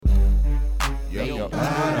Yo.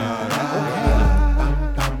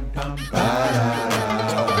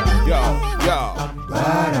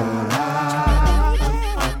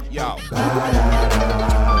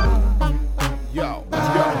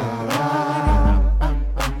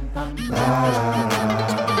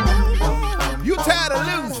 You tired of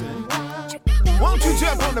losing? Won't you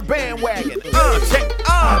jump on the bandwagon?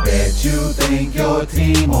 I bet you think your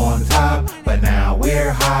team on top, but now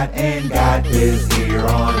we're hot and got this here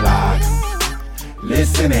on lock.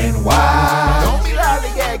 Listen and watch. Don't be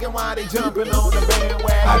lollygagging while they jumping on the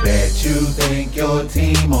bandwagon. I bet you think your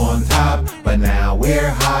team on top, but now we're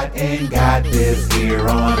hot and got this here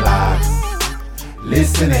on lock.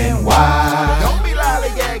 Listen and watch. Don't be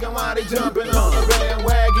lollygagging while they jumping on the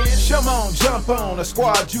bandwagon. Come on, jump on a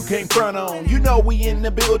squad you can't front on. You know we in the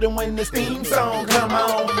building when this theme song come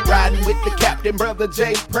on. Riding with the captain, brother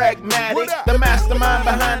J, pragmatic, the mastermind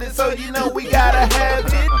behind it, so you know we gotta have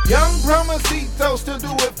it. Young Promosito still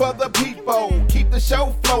do it for the people. Keep the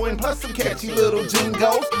show flowing, plus some catchy little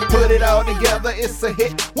jingles. Put it all together, it's a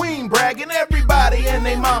hit. We ain't bragging, everybody and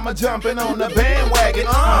they mama jumping on the bandwagon.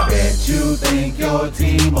 I bet you think your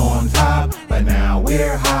team on top, but now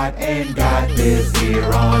we're hot and got this here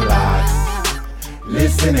on lock.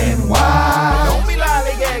 Listen and watch. Don't be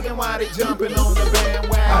lollygagging while they jumping on the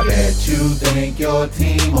bandwagon. I bet you think your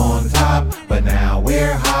team on top, but now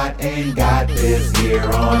we're hot and got this here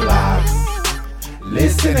on lock.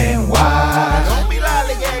 Listen and watch. Don't be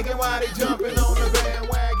lollygagging while they jumping on the bandwagon.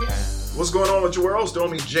 What's going on with your world?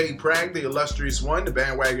 Stormy J. Prag, the illustrious one, the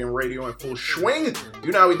bandwagon radio in full swing.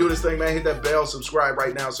 You know how we do this thing, man. Hit that bell, subscribe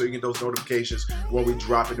right now so you get those notifications when we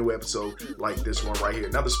drop a new episode like this one right here.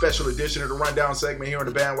 Another special edition of the Rundown segment here on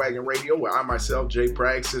the bandwagon radio, where I myself, J.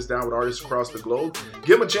 Prag, sits down with artists across the globe,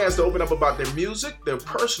 give them a chance to open up about their music, their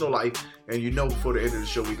personal life, and you know before the end of the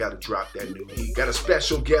show we got to drop that new heat. Got a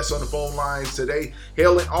special guest on the phone lines today,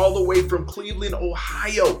 hailing all the way from Cleveland,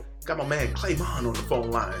 Ohio. Got my man Clemon on the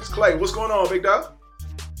phone lines. Clay, what's going on, big dog?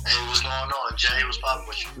 Hey, what's going on, Jay? What's poppin'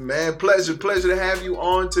 with you? Man, pleasure to have you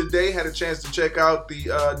on today. Had a chance to check out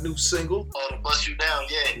the new single. Oh, the Bust You Down,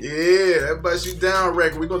 yeah. Yeah, that Bust You Down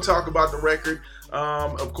record. We're going to talk about the record,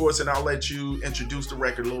 of course, and I'll let you introduce the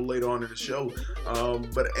record a little later on in the show.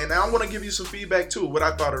 And I want to give you some feedback, too, what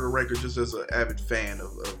I thought of the record just as an avid fan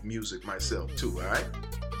of music myself, too, all right?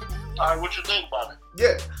 All right, what you think about it?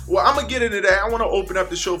 Yeah, well, I'm going to get into that. I want to open up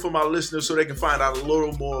the show for my listeners so they can find out a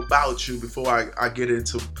little more about you before I get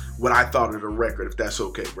into what I thought of the record, if that's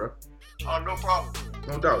okay, bro. Oh, no problem.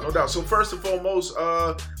 No doubt. So first and foremost,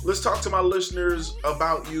 let's talk to my listeners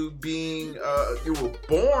about you being, you were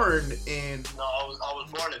born in... No, I was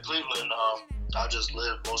born in Cleveland. I just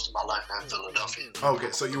lived most of my life in Philadelphia.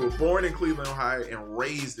 Okay, so you were born in Cleveland, Ohio, and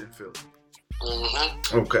raised in Philly.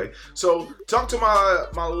 Mm-hmm. Okay, so talk to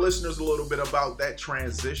my listeners a little bit about that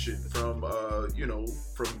transition from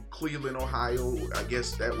from Cleveland, Ohio. I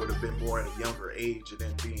guess that would have been more at a younger age, and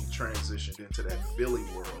then being transitioned into that Philly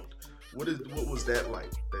world. What was that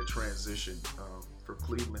like? That transition from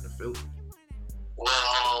Cleveland to Philly?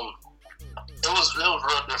 Well, it was real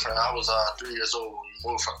different. I was 3 years old when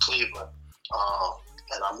we moved from Cleveland,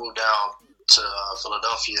 and I moved down to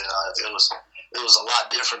Philadelphia. It was a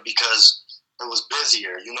lot different because it was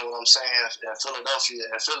busier, you know what I'm saying? And Philadelphia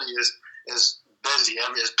and Philly is busy.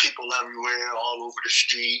 There's people everywhere, all over the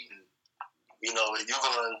street. And, you know, if you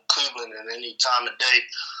go in Cleveland at any time of day,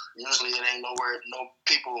 usually it ain't no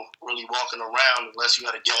people really walking around unless you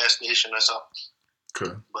at a gas station or something.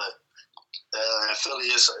 Okay. But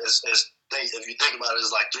Philly is if you think about it,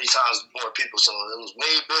 it's like 3 times more people. So it was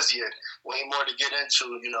way busier, way more to get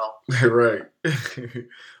into, you know. Right.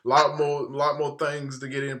 a lot more things to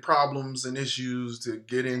get in, problems and issues to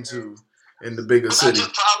get into in the bigger city. Not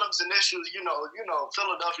just problems and issues, you know,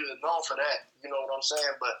 Philadelphia is known for that, you know what I'm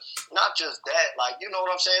saying? But not just that, like, you know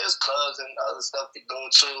what I'm saying? There's clubs and other stuff to go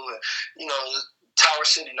to, and, you know, Tower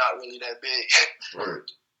City not really that big.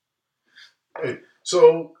 Right. Hey,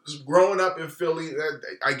 so growing up in Philly,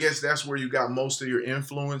 I guess that's where you got most of your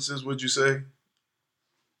influences, would you say?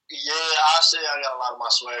 Yeah, I say I got a lot of my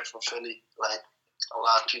swag from Philly. Like, a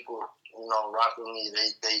lot of people, you know, rock with me.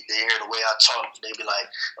 They hear the way I talk. They be like,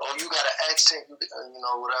 "Oh, you got an accent," you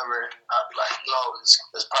know, whatever. And I'd be like, "No,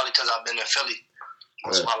 it's probably because I've been in Philly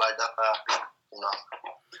most of my life." You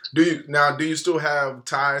know. Do you still have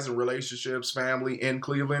ties and relationships, family in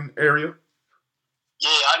Cleveland area?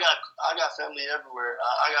 Yeah, I got family everywhere.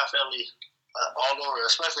 I got family all over,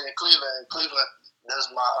 especially in Cleveland. In Cleveland, there's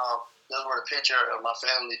where the picture of my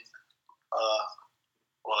family.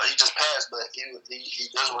 Well, he just passed, but he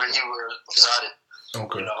that's where he resided.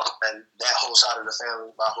 Okay. You know, and that whole side of the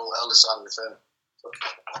family, my whole other side of the family.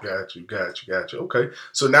 Got you. Okay,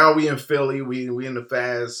 so now we in Philly. We in the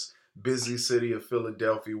fast, busy city of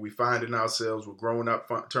Philadelphia. We finding ourselves. We're growing up,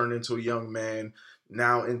 turned into a young man,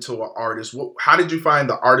 now into an artist. How did you find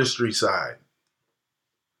the artistry side?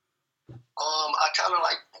 I kind of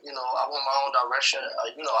like, I went my own direction. I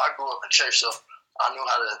grew up in church, so I knew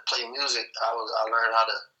how to play music. I learned how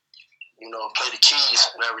to, play the keys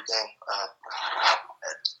and everything.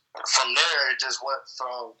 From there, it just went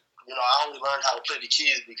from, I only learned how to play the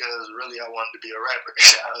keys because really I wanted to be a rapper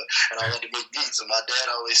and I wanted to make beats. And my dad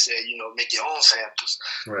always said, make your own samples.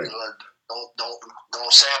 Right.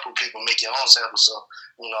 Don't sample people, make your own samples. So,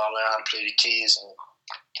 I learned how to play the keys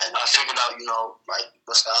and I figured out, like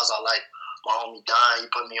what styles I like. My homie Don, he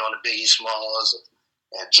put me on the Biggie Smalls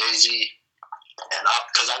and Jay-Z. And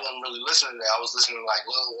because I wasn't really listening to that, I was listening to like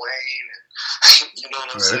Lil Wayne and you know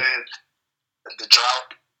what I'm saying? The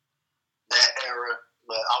Drought, that era.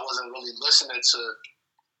 But I wasn't really listening to,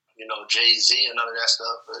 Jay-Z and none of that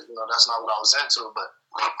stuff. But, that's not what I was into. But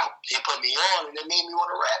he put me on and it made me want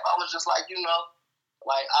to rap. I was just like, I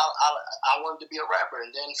wanted to be a rapper. And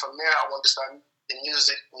then from there, I wanted to start in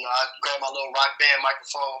music. I grabbed my little rock band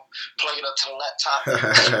microphone, plug it up to the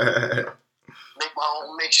laptop, make my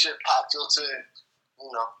own makeshift pop filter,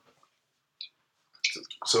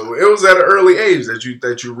 So it was at an early age that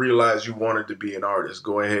you realized you wanted to be an artist.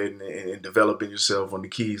 Go ahead and developing yourself on the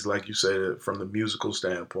keys, like you said, from the musical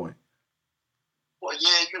standpoint. Well,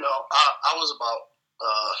 yeah, I was about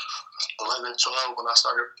 11, 12 when I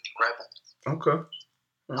started rapping. Okay.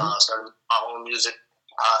 I started my own music.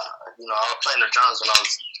 I was playing the drums when I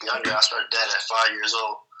was younger. I started that at 5 years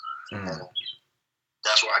old. And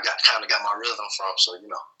that's where I got my rhythm from. So,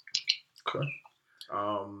 Okay.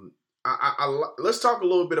 Let's talk a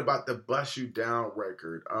little bit about the Bust You Down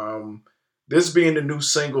record. This being the new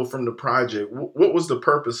single from the project, what was the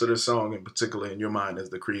purpose of this song in particular in your mind as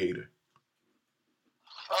the creator?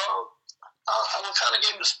 What kind of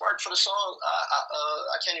gave me the spark for the song?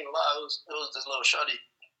 I can't even lie. It was this little shorty.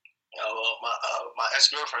 My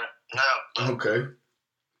ex-girlfriend now. Okay. It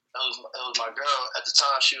was my girl at the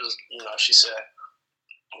time. She was, she said,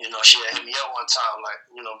 she had hit me up one time, like,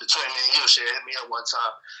 between me and you, she had hit me up one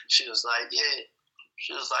time. She was like, yeah.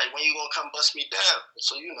 She was like, when you gonna come bust me down?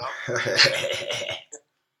 So,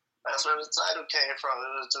 that's where the title came from.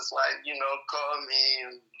 It was just like, call me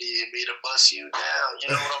and need me to bust you down. You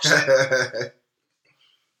know what I'm saying?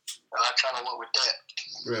 And I kind of went with that.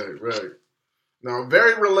 Right. No,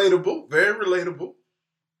 very relatable. Very relatable.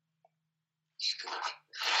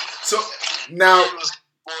 So now,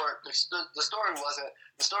 the story wasn't.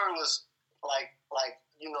 The story was like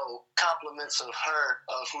compliments of her,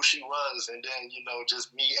 of who she was, and then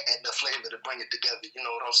just me and the flavor to bring it together. You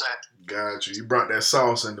know what I'm saying? Got you. You brought that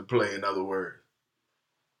sauce into play. In other words.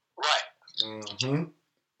 Right.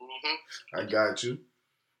 I got you.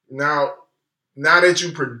 Now that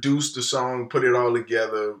you produced the song, put it all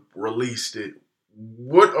together, released it,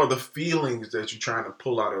 what are the feelings that you're trying to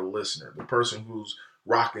pull out of the listener, the person who's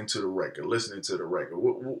rocking to the record, listening to the record?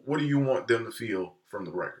 What do you want them to feel from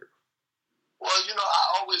the record? Well,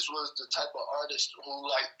 I always was the type of artist who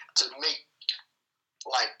like to make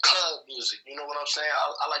like club music. You know what I'm saying?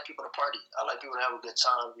 I like people to party. I like people to have a good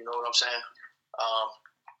time. You know what I'm saying?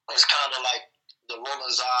 It's kind of like the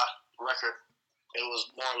Rollin' Zah record. It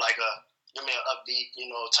was more like give me an upbeat,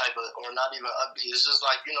 type of, or not even upbeat. It's just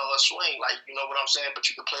like, a swing, like, you know what I'm saying? But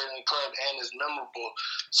you can play it in the club and it's memorable.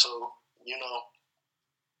 So,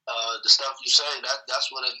 the stuff you say, that's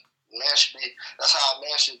what a man should be. That's how a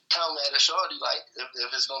man should come at a shorty. Like,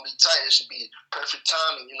 if it's going to be tight, it should be perfect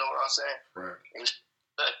timing. You know what I'm saying? Right.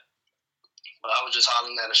 But I was just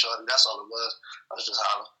hollering at a shorty. That's all it was. I was just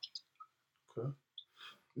hollering. Okay.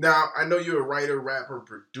 Now, I know you're a writer, rapper,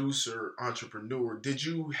 producer, entrepreneur. Did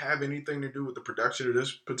you have anything to do with the production of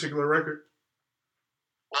this particular record?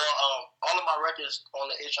 Well, all of my records on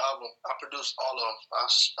the H album, I produced all of them.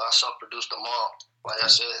 I self-produced them all. Like I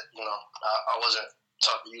said, I wasn't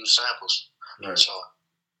taught to use samples. Right. So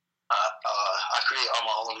I create all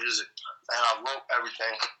my own music, and I wrote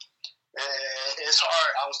everything. And it's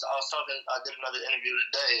hard. I was talking. I did another interview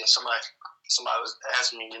today, and somebody was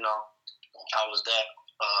asking me, how was that?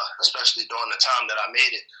 Especially during the time that I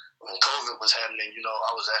made it, when COVID was happening,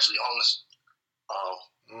 I was actually homeless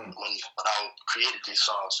when I created these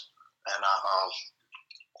songs, and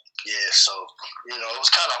so it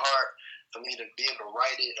was kind of hard for me to be able to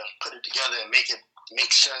write it and put it together and make it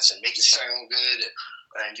make sense and make it sound good,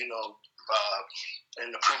 and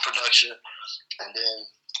in the pre-production, and then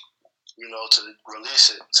to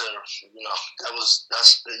release it to it's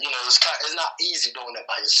not easy doing that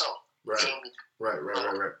by yourself. Right. Right.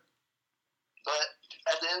 But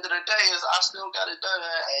at the end of the day, is I still got it done,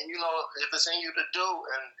 and you know, if it's in you to do,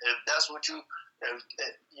 and if that's what you, if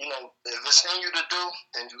you know, if it's in you to do,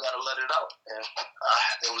 then you gotta let it out. And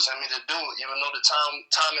it was in me to do it, even though the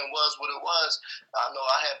timing was what it was. I know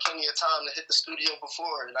I had plenty of time to hit the studio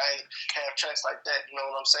before, and I ain't have tracks like that. You know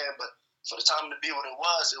what I'm saying? But for the time to be what it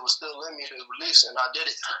was still in me to release, and I did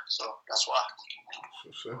it. So that's why.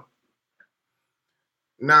 Sure.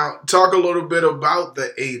 Now, talk a little bit about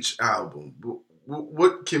the H album.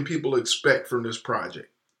 What can people expect from this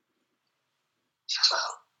project?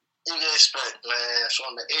 You can expect, man,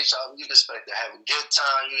 from the H album, you can expect to have a good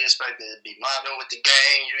time. You can expect to be mobbing with the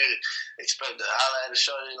gang. You can expect to holler at a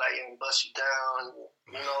shorty like and bust you down.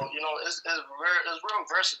 You know, it's real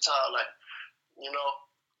versatile. Like, you know,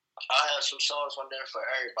 I have some songs on there for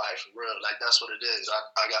everybody, for real. Like, that's what it is.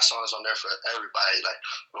 I got songs on there for everybody. Like,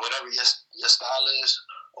 whatever your style is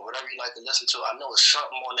or whatever you like to listen to, I know it's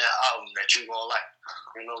something on that album that you're going to like.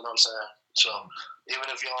 You know what I'm saying? So, even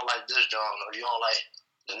if you don't like this genre or you don't like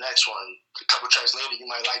the next one, a couple tracks later, you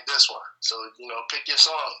might like this one. So, you know, pick your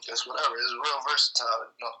song. It's whatever. It's real versatile.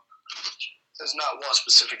 You know, it's not one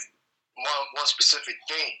specific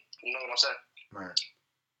thing. You know what I'm saying? Right.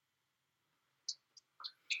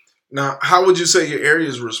 Now, how would you say your area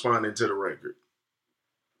is responding to the record?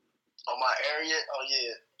 On my area? Oh,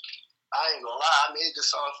 yeah. I ain't gonna lie. I made this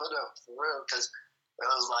song for them, for real, because it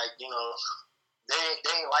was like, you know, they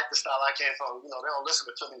ain't like the style I came from. You know, they don't listen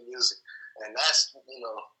to Philly music. And that's, you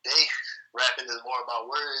know, they rapping is more about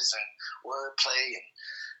words and wordplay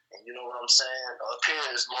and you know what I'm saying? Up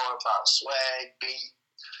here is more about swag, beat,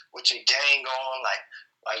 what your gang on,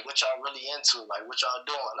 like what y'all really into, like what y'all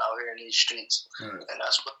doing out here in these streets. Right. And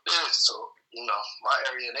that's what it is. So, you know, my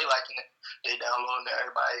area, they liking it. They downloading it.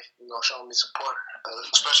 Everybody, you know, showing me support,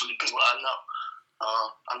 especially people I know.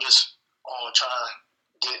 I'm just on trying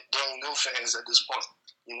to gain new fans at this point.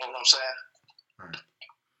 You know what I'm saying? Right.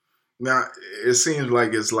 Now, it seems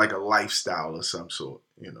like it's like a lifestyle of some sort,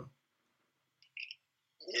 you know.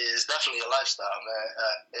 Yeah, it's definitely a lifestyle,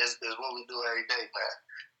 man. It's what we do every day, man.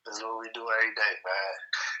 It's what we do every day, man.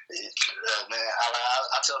 Man,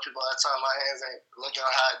 I tell people all the time, my hands ain't looking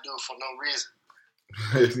how I do for no reason.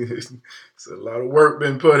 It's a lot of work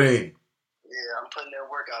been put in. Yeah, I'm putting in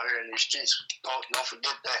work out here in these streets. Don't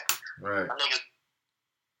forget that. Right. I think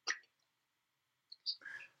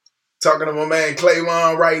Talking to my man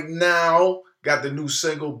Clemon right now. Got the new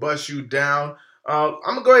single, Bust You Down. I'm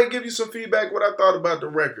going to go ahead and give you some feedback what I thought about the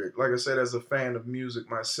record. Like I said, as a fan of music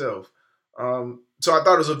myself. So I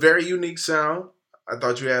thought it was a very unique sound. I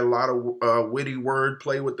thought you had a lot of witty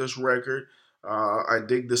wordplay with this record. I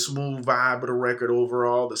dig the smooth vibe of the record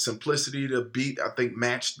overall. The simplicity of the beat, I think,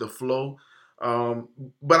 matched the flow.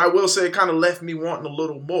 But I will say it kind of left me wanting a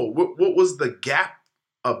little more. What was the gap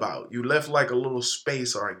about? You left like a little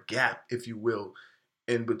space or a gap, if you will,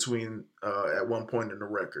 in between at one point in the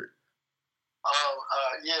record.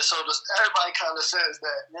 Yeah, so everybody kind of says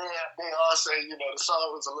that, they all say, you know, the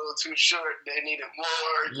song was a little too short, they needed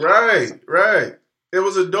more. Right. It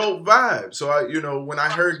was a dope vibe. So, when I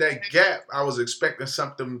heard that gap, I was expecting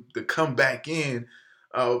something to come back in,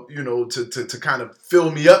 to kind of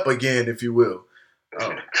fill me up again, if you will. Hey,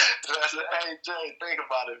 Jay, think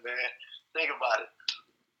about it, man. Think about it.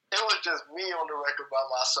 It was just me on the record by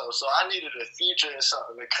myself, so I needed a feature or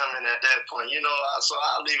something to come in at that point, so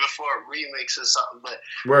I'll leave it for a remix or something, but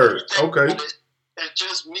word, okay. It's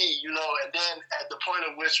just me, and then at the point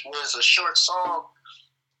of which was a short song,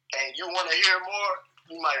 and you want to hear more,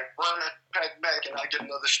 you might run it back and I get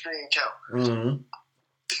another stream count.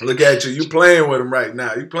 Mm-hmm. Look at you playing with him right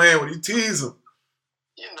now. You playing with him, you tease him.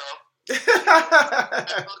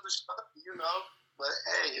 But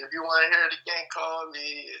hey, if you want to hear it again, call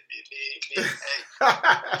me. Hey.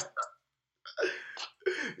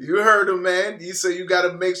 You heard him, man. You say you got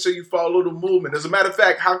to make sure you follow the movement. As a matter of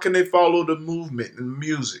fact, how can they follow the movement in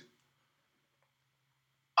music?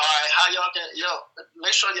 All right, how y'all can,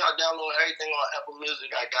 make sure y'all download everything on Apple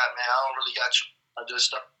Music I got, man. I don't really got you. I just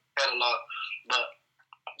started catalog. But,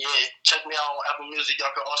 yeah, check me out on Apple Music.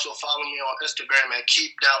 Y'all can also follow me on Instagram at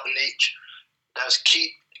Keep Doubtin H. That's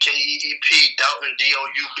Keep, Keep, Doubtin,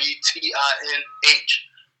 Doubtinh.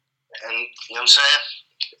 And, you know what I'm saying?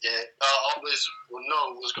 Yeah, I always will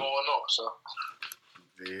know what's going on, so.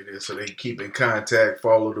 There it is. So they keep in contact,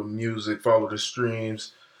 follow the music, follow the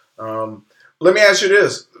streams. Let me ask you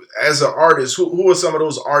this. As an artist, who are some of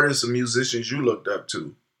those artists and musicians you looked up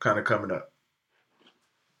to kind of coming up?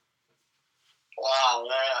 Wow,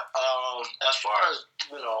 man. As far as,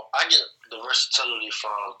 I get the versatility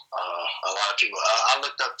from a lot of people. I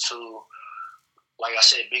looked up to like I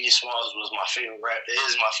said, Biggie Smalls was my favorite rapper. It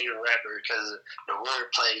is my favorite rapper because the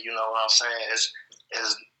wordplay, you know what I'm saying, is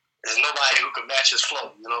nobody who can match his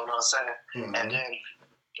flow, you know what I'm saying? Mm-hmm. And then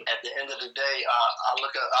at the end of the day, I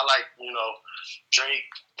like, you know, Drake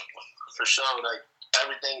for sure. Like,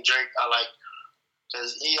 everything Drake, I like,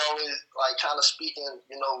 because he always, like, kind of speaking,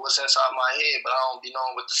 you know, what's inside my head, but I don't be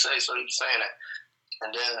knowing what to say, so he be saying that.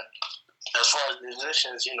 And then, as far as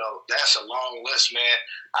musicians, you know, that's a long list, man.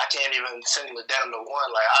 I can't even single it down to one.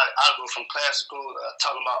 Like, I go from classical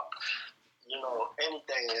talking about, you know,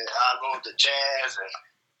 anything. I go to jazz, and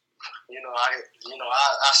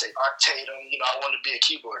I say Art Tatum. You know, I want to be a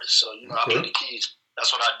keyboardist, so you know, I play the keys.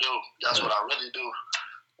 That's what I do. That's what I really do.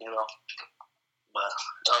 You know, but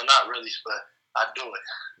not really, but I do it.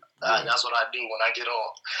 That's what I do when I get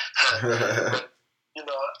on. But, you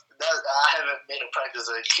know, I haven't made a practice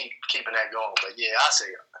of keeping that going. But yeah, I say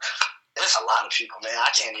there's a lot of people, man. I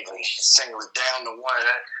can't even single it down to one.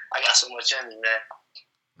 I got so much in me,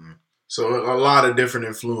 man. So a lot of different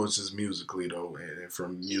influences musically, though, and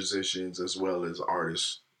from musicians as well as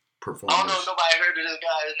artists, performers. I don't know if nobody heard of this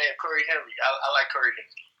guy. His name Corey Henry. I like Corey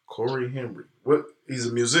Henry. Corey Henry. What? He's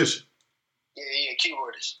a musician? Yeah,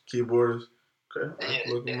 keyboardist. Keyboardist? Okay.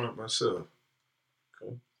 I'll look him up myself.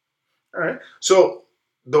 Okay. All right. So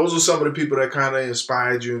those are some of the people that kind of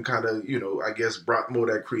inspired you and kind of, you know, I guess brought more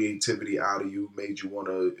of that creativity out of you, made you want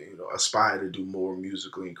to, you know, aspire to do more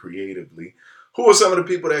musically and creatively. Who are some of the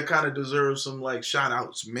people that kind of deserve some, like,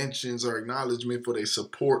 shout-outs, mentions, or acknowledgement for their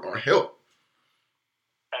support or help?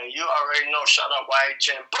 And you already know, shout out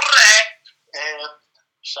YHN. And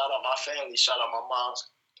shout out my family. Shout out my mom.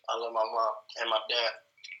 I love my mom and my dad,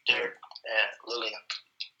 Derek and Lillian.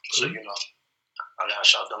 So, you know, I got to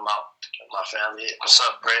shout them out. My family. What's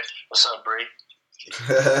up, Brett? What's up, Bree?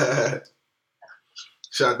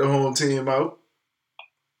 Shout the home team out.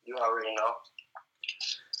 You already know.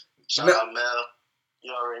 Shout out Mel.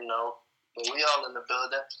 You already know. But we all in the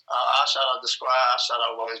building. I shout out the squad. I shout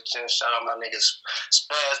out YHN. Shout out my niggas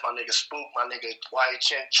Spaz, my nigga Spook, my nigga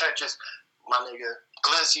YHN Churches, my nigga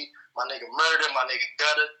Glizzy, my nigga Murder, my nigga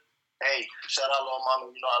Gutter. Hey, shout out Lil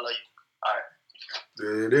Mama. You know I love you. All right.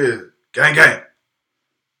 There it is. Gang, gang.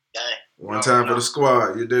 Gang. One time for the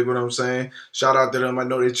squad. You dig what I'm saying? Shout out to them. I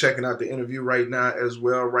know they're checking out the interview right now as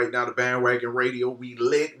well. Right now, the Bandwagon Radio. We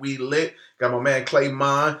lit. Got my man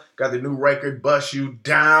Clemon. Got the new record, Bust You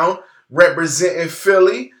Down. Representing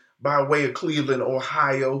Philly by way of Cleveland,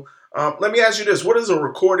 Ohio. Let me ask you this. What does a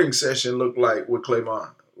recording session look like with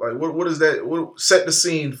Clemon? Like, what is that? Set the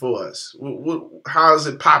scene for us. How is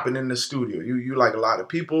it popping in the studio? You like a lot of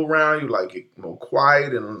people around? You like it more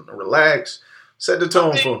quiet and relaxed? Set the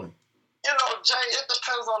tone for me. You know, Jay, it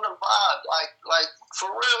depends on the vibe. Like for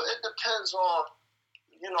real, it depends on,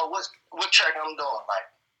 you know, what track I'm doing. Like,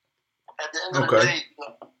 at the end of the day, you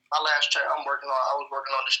know, my last track I was working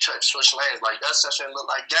on this track, Switch Lanes. Like, that session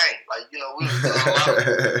looked like gang. Like, you know, we was doing a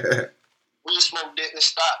lot. We smoked it and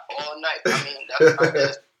stop all night. I mean, that's how it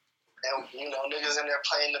is. And, you know, niggas in there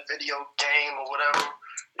playing the video game or whatever.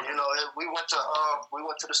 You know, we went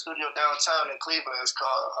to the studio downtown in Cleveland. It's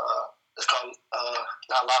called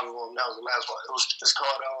not Lava Room. That was the last one. It's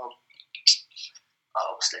called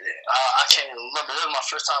what's that? I can't even remember. It was my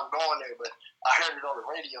first time going there, but I heard it on the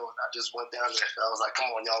radio and I just went down there. I was like, come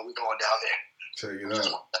on, y'all, we going down there. Check it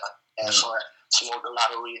out. And so I smoked a lot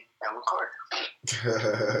of weed and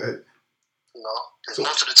recorded. You know, because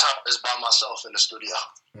most of the time it's by myself in the studio.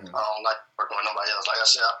 I don't like working with nobody else. Like I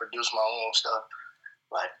said, I produce my own stuff.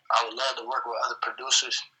 Like, I would love to work with other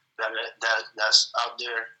producers that's out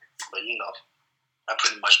there, but you know, I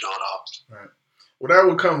pretty much do it all. Right. Well, that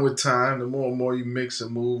will come with time. The more and more you mix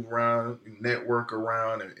and move around, you network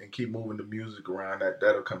around, and keep moving the music around,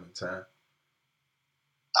 that'll come in time.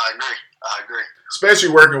 I agree. Especially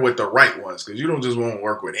working with the right ones, because you don't just want to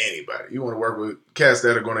work with anybody. You want to work with cats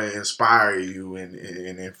that are going to inspire you and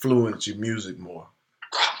influence your music more.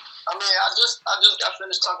 I mean, I just got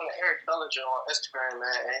finished talking to Eric Bellinger on Instagram,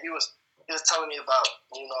 man, and he was telling me about,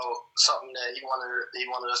 you know, something that he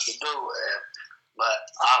wanted us to do, but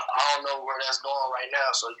I don't know where that's going right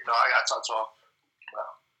now, so, you know, I got to talk to him.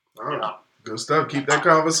 Well, you know. Good stuff. Keep that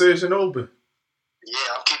conversation open.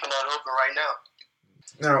 Yeah, I'm keeping that open right now.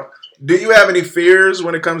 Now, do you have any fears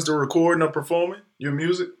when it comes to recording or performing your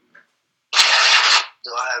music?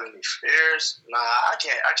 Do I have any fears? Nah, I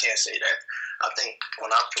can't say that. I think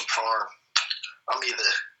when I perform, I'm either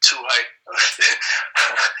too hype or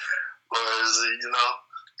you know,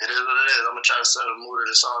 it is what it is. I'm gonna try to set the mood of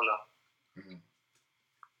the song though. Mm-hmm.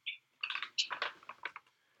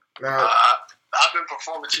 Now, I've been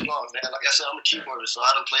performing too long, man. Like I said, I'm a keyboardist, so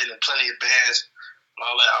I done played in plenty of bands.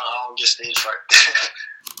 I don't get stage fright.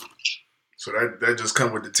 So that just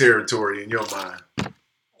come with the territory in your mind.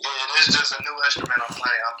 Yeah, it's just a new instrument I'm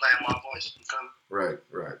playing. I'm playing my voice. You feel me?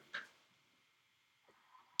 Right.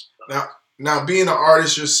 Now, being an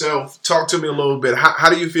artist yourself, talk to me a little bit. How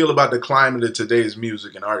do you feel about the climate of today's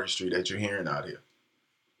music and artistry that you're hearing out here?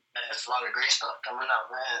 Man, there's a lot of great stuff coming out,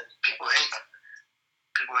 man. People hating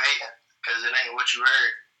because it ain't what you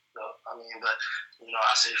heard. So, I mean, but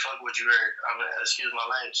I say fuck what you heard. I mean, excuse my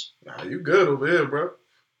language. Nah, you good over here, bro.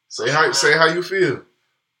 Say how you feel.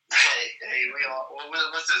 Hey, we all.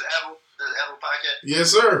 What's this Apple? This Apple podcast?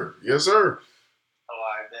 Yes, sir. Oh,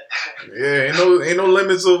 I bet. Yeah, ain't no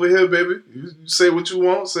limits over here, baby. You say what you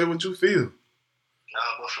want, say what you feel. No,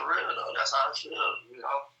 but for real though, that's how I feel.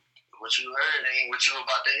 What you heard ain't what you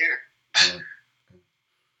about to hear.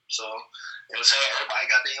 So, you know what I'm saying?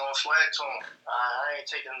 Everybody got their own swag to them. I ain't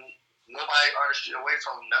taking nobody artistry away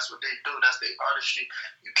from them. That's what they do. That's their artistry.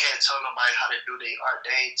 You can't tell nobody how to do their art.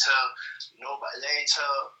 They ain't tell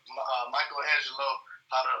Michelangelo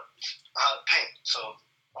how to paint. So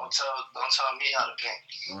don't tell me how to paint.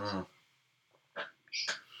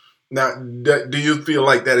 Now, do you feel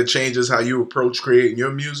like that it changes how you approach creating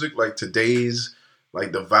your music? Like today's,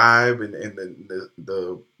 like the vibe and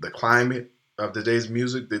the climate of today's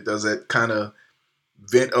music, does that kind of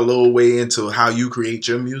vent a little way into how you create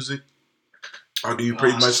your music? Or do you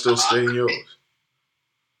pretty much still stay in yours?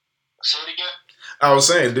 Say it again? I was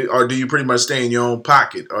saying, do you pretty much stay in your own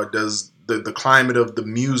pocket? Or does the climate of the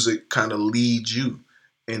music kind of lead you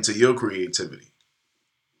into your creativity?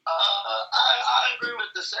 I agree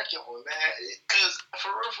with the second one, man. Because for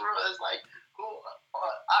real, it's like,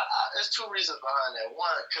 there's two reasons behind that.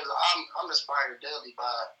 One, because I'm inspired daily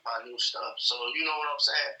by new stuff. So you know what I'm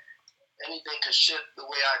saying? Anything could shift the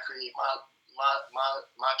way I create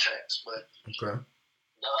my tracks. But okay.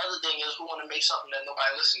 The other thing is, we want to make something that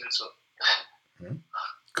nobody listening to.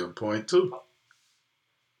 Good point too.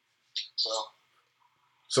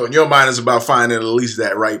 So in your mind, it's about finding at least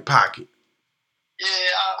that right pocket.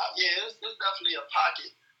 Yeah, it's definitely a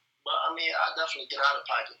pocket, but I mean, I definitely get out of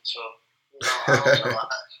pocket. So I don't know.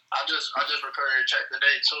 I just recorded a track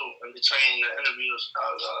today too. In between the interviews,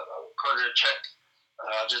 I recorded a track.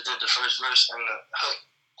 I just did the first verse and the hook,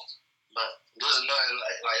 but this is nothing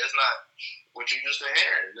like it's not what you used to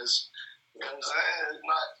hearing. This, you know what I'm saying?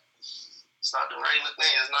 It's not the regular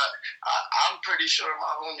thing. It's not. I'm pretty sure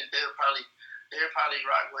my homies they'll probably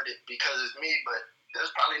rock with it because it's me, but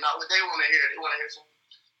that's probably not what they want to hear. They want to hear some,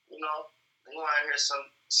 they want to hear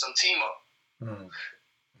some Timo.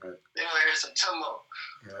 Right. They want to hear some Timo.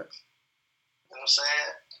 Right. You know what I'm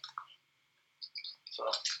saying? So.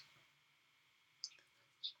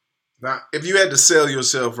 Now, if you had to sell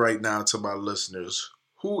yourself right now to my listeners,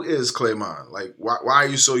 who is Clemon? Like, why are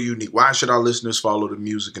you so unique? Why should our listeners follow the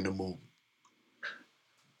music and the movement?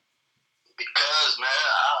 Because, man,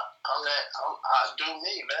 I do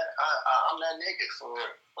me, man. I'm that nigga for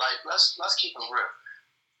real. Like, let's keep it real.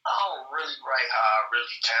 I don't really write how I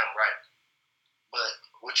really can write, but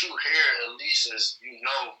what you hear at least is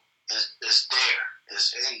is there, is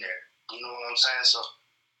in there. You know what I'm saying? So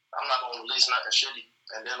I'm not gonna release nothing shitty,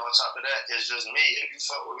 and then on top of that, it's just me. If you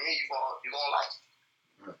fuck with me, you gonna like it.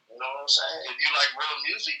 You know what I'm saying? If you like real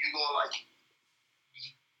music, you gonna like it.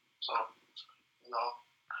 So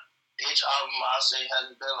each album I say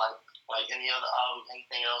hasn't been like any other album,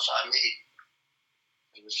 anything else I made.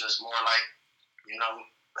 It was just more like,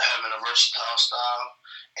 having a versatile style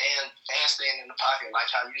and staying in the pocket, like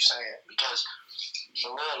how you saying. Because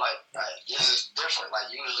for real, this is different. Like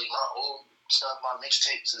usually my old stuff, my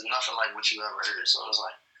mixtapes is nothing like what you ever heard. So it's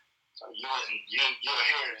like, you'll hear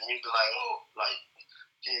it and you'll be like, oh, like,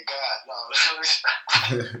 dear God, no.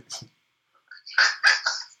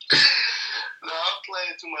 No, I'm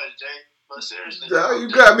playing too much, Jay. But seriously,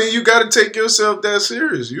 you got to take yourself that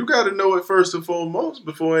serious. You got to know it first and foremost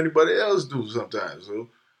before anybody else do sometimes. So.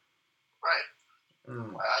 Right.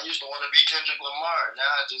 I used to want to be Kendrick Lamar. Now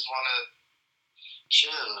I just want to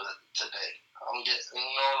chill today. I'm getting, you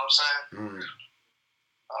know what I'm saying?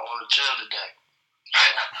 I want to chill today.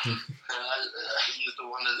 And I used to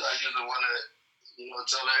want to,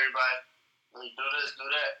 tell everybody, like, do this, do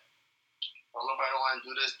that. Don't nobody want to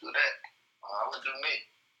do this, do that. I would do me.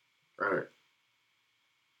 Right.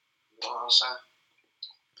 You know what I'm saying?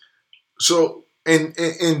 So,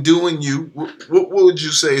 in doing you, what would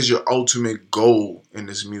you say is your ultimate goal in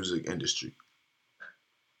this music industry?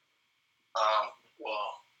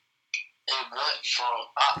 Well, it went from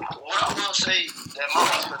what I will say that my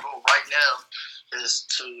ultimate goal right now is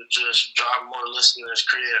to just drive more listeners,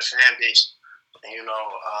 create a fan base, and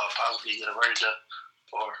possibly get a record deal.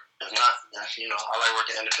 or if not, then, I like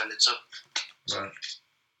working independent too. Right.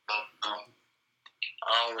 But I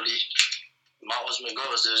don't really. My ultimate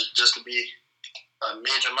goal is just to be a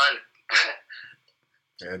major minor.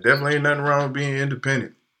 Yeah, definitely ain't nothing wrong with being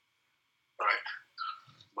independent. Right.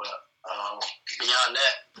 But beyond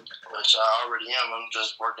that, which I already am, I'm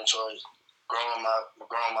just working towards growing my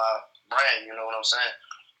brand. You know what I'm saying?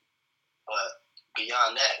 But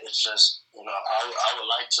beyond that, it's just I would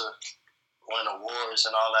like to win awards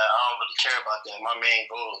and all that. I don't really care about that. My main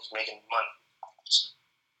goal is making money.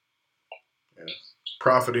 Yeah.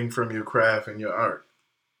 Profiting from your craft and your art.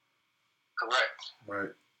 Correct.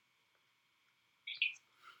 Right.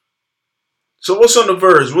 So what's on the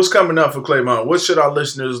verge? What's coming up for Clemon? What should our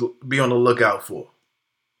listeners be on the lookout for?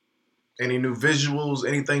 Any new visuals?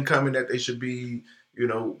 Anything coming that they should be,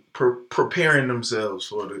 preparing themselves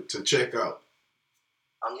for to check out?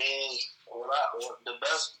 I mean, the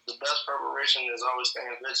best preparation is always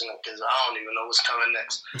staying vigilant because I don't even know what's coming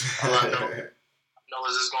next. All I know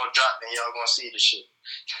is it's gonna drop and y'all gonna see the shit.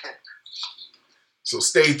 So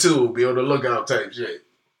stay tuned, be on the lookout type shit.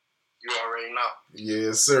 You already know.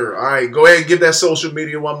 Yes, sir. All right, go ahead and give that social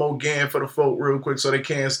media one more again for the folk real quick so they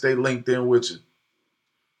can stay linked in with you.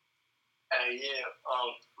 Hey, yeah.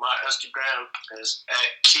 My Instagram is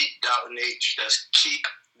 @KeepDoubtingH. That's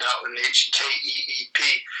KeepDoubtingH.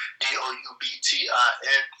 KeepDoubtingH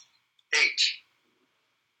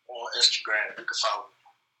on Instagram. You can follow me.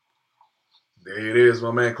 There it is,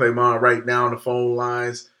 my man Clemon right now on the phone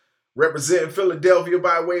lines. Representing Philadelphia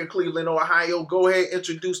by way of Cleveland, Ohio. Go ahead,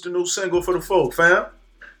 introduce the new single for the folk, fam.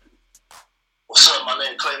 What's up? My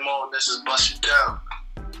name is Clemon. This is Bust You Down.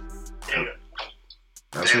 Yeah.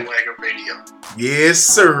 Bandwagon Radio. Yes,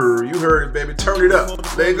 sir. You heard it, baby. Turn it up.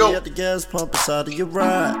 There you go. At the gas pump inside of your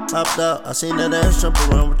ride. Hopped out. I seen that ass jump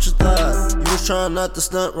around with your thigh. You was trying not to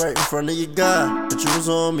stunt right in front of your guy, but you was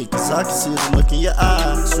on me, cause I can see the look in your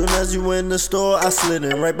eye. Soon as you went in the store, I slid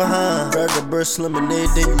in right behind. Grabbed a burst lemonade,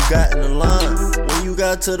 then you got in the line. When you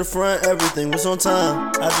got to the front, everything was on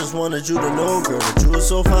time. I just wanted you to know, girl, that you were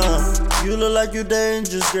so fine. You look like you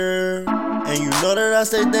dangerous, girl, and you know that I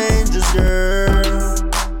stay dangerous, girl.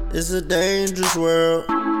 It's a dangerous world,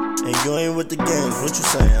 and you ain't with the games. What you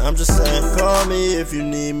saying? I'm just saying, call me if you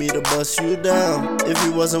need me to bust you down. If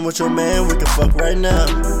you wasn't with your man, we can fuck right now.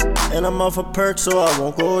 And I'm off a perk, so I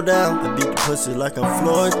won't go down. I beat the pussy like I'm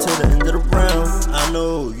Floyd to the end of the round. I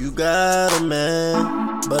know you got a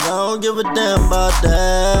man, but I don't give a damn about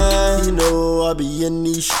that. You know I be in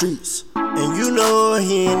these streets, and you know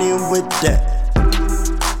he ain't even with that.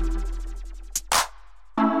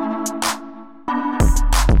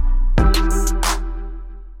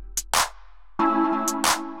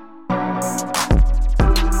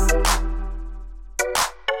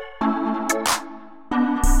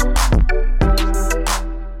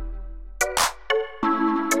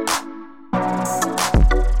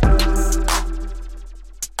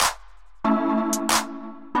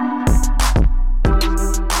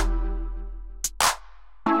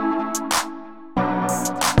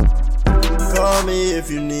 Call me if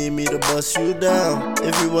you need me to bust you down.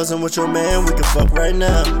 If you wasn't with your man, we can fuck right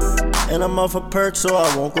now. And I'm off a perk, so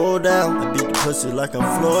I won't go down. I beat the pussy like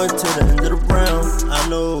I'm Floyd to the end of the round. I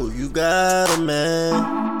know you got a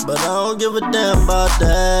man, but I don't give a damn about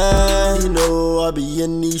that. You know I be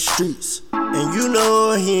in these streets, and you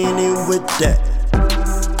know he ain't even with that.